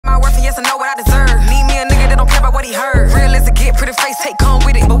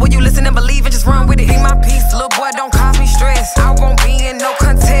listen and believe and just run with it. Be my peace, little boy, don't cause me stress. I won't be in no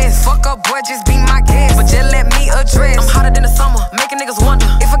contest. Fuck up, boy, just be my guest. But just let me address. I'm hotter than the summer, making niggas wonder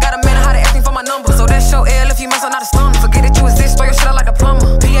if I got a minute how to ask me for my number. So that's your L if you mess up, not a stunner. Forget that you exist, throw your shit out like a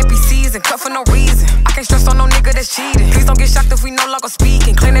plumber. PAPCs and cut for no reason. I can't stress on no nigga that's cheating. Please don't get shocked if we no longer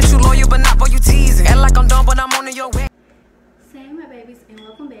speaking. Claim that you loyal, but not boy, you teasing. Act like I'm dumb, but I'm on your way. Hey my babies, and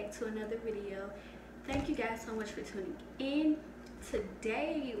welcome back to another video. Thank you guys so much for tuning in.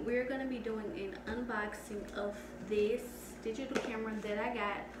 Today we're going to be doing an unboxing of this digital camera that I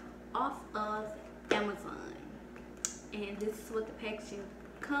got off of Amazon, and this is what the packaging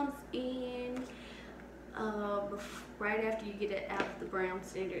comes in right after you get it out of the brown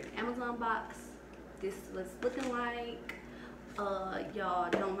standard Amazon box. This is what it's looking like. Y'all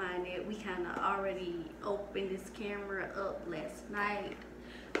don't mind it, we kind of already opened this camera up last night,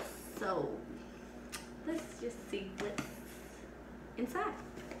 so let's just see what's inside.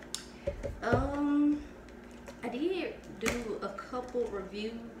 I did do a couple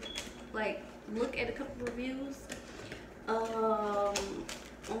reviews, like look at a couple reviews on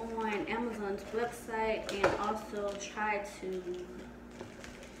Amazon's website, and also try to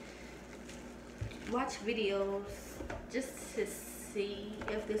watch videos just to see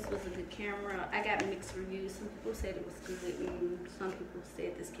if this was a good camera. I got mixed reviews. Some people said it was good and some people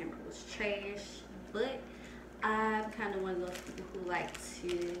said this camera was trash, but I'm kind of one of those people who like to,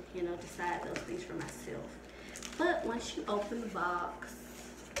 you know, decide those things for myself. But once you open the box,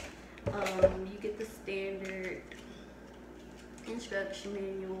 you get the standard instruction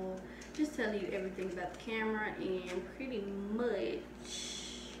manual, just telling you everything about the camera and pretty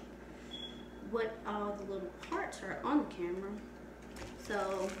much what all the little parts are on the camera.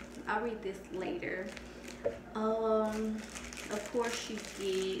 So I'll read this later. Of course you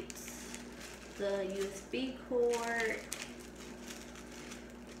get the USB cord,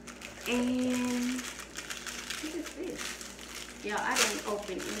 and what is this? Y'all, I didn't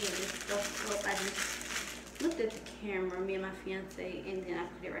open any of this stuff up. I just looked at the camera, me and my fiance, and then I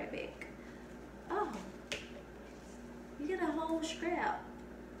put it right back. Oh, you get a whole strap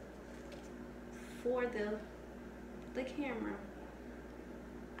for the camera.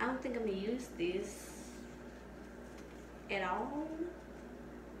 I don't think I'm gonna use this at all,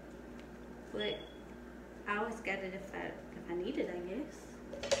 but I always got it if I need it, I guess.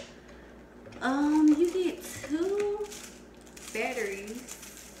 You get 2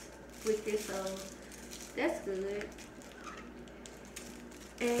 batteries with this, so that's good.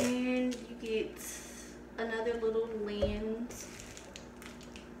 And you get another little lens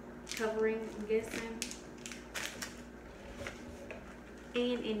covering, I'm guessing.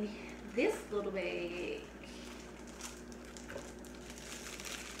 And in this little bag,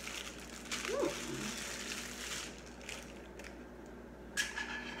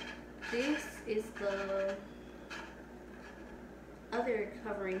 this is the other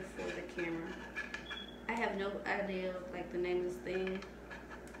covering for the camera. I have no idea like the name of this thing,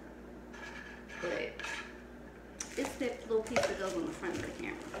 but it's that little piece that goes on the front of the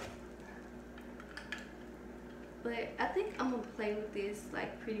camera. But I think I'm gonna play with this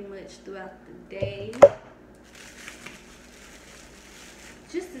like pretty much throughout the day,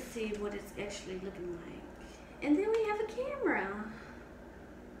 just to see what it's actually looking like. And then we have a camera.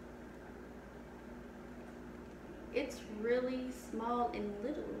 It's really small and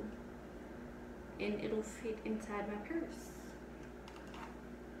little, and it'll fit inside my purse.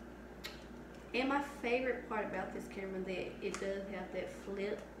 And my favorite part about this camera, that it does have that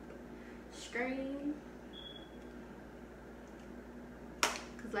flip screen.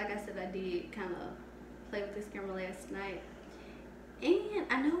 Cause like I said, I did kind of play with this camera last night, and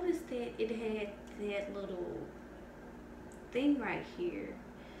I noticed that it had that little thing right here.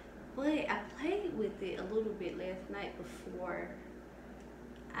 But I played with it a little bit last night before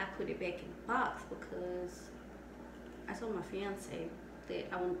I put it back in the box, because I told my fiance that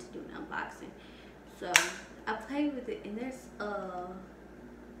I wanted to do an unboxing. So I played with it, and there's a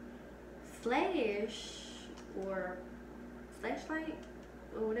flash or flashlight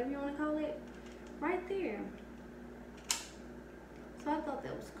or whatever you want to call it right there. So I thought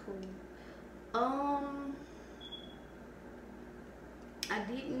that was cool. I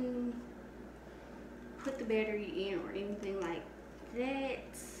didn't put the battery in or anything like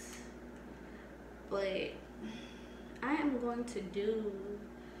that, but I am going to do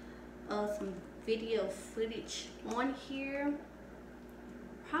some video footage on here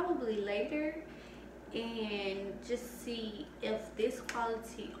probably later, and just see if this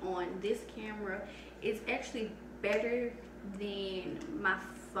quality on this camera is actually better than my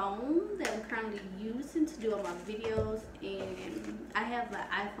phone that I'm currently using to do all my videos, and I have an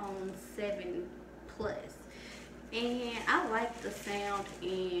iPhone 7 Plus, and I like the sound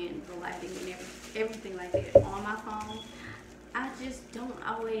and the lighting and everything like that on my phone. I just don't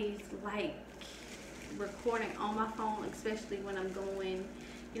always like recording on my phone, especially when I'm going,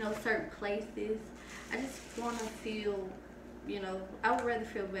 you know, certain places. I just want to feel, you know, I would rather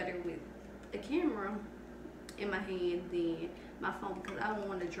feel better with a camera in my hand than my phone, because I don't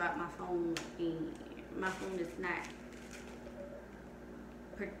want to drop my phone, and my phone is not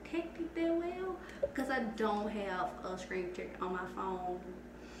protected that well, because I don't have a screen protector on my phone,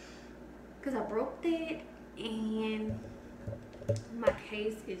 because I broke that, and my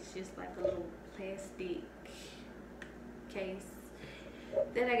case is just like a little plastic case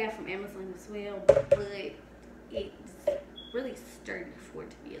that I got from Amazon as well, but it's really sturdy for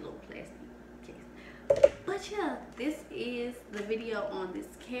it to be a little plastic case. But yeah, this is the video on this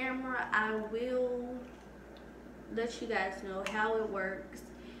camera. I will let you guys know how it works,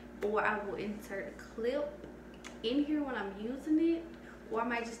 or I will insert a clip in here when I'm using it, or I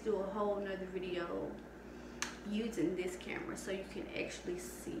might just do a whole nother video using this camera so you can actually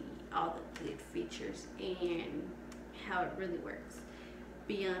see all the good features and how it really works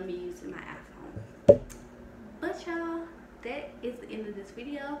beyond me using my iPhone. But y'all, that is the end of this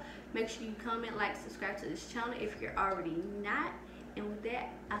video. Make sure you comment, like, subscribe to this channel if you're already not, and with that,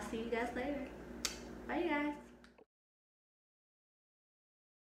 I'll see you guys later. Bye, you guys.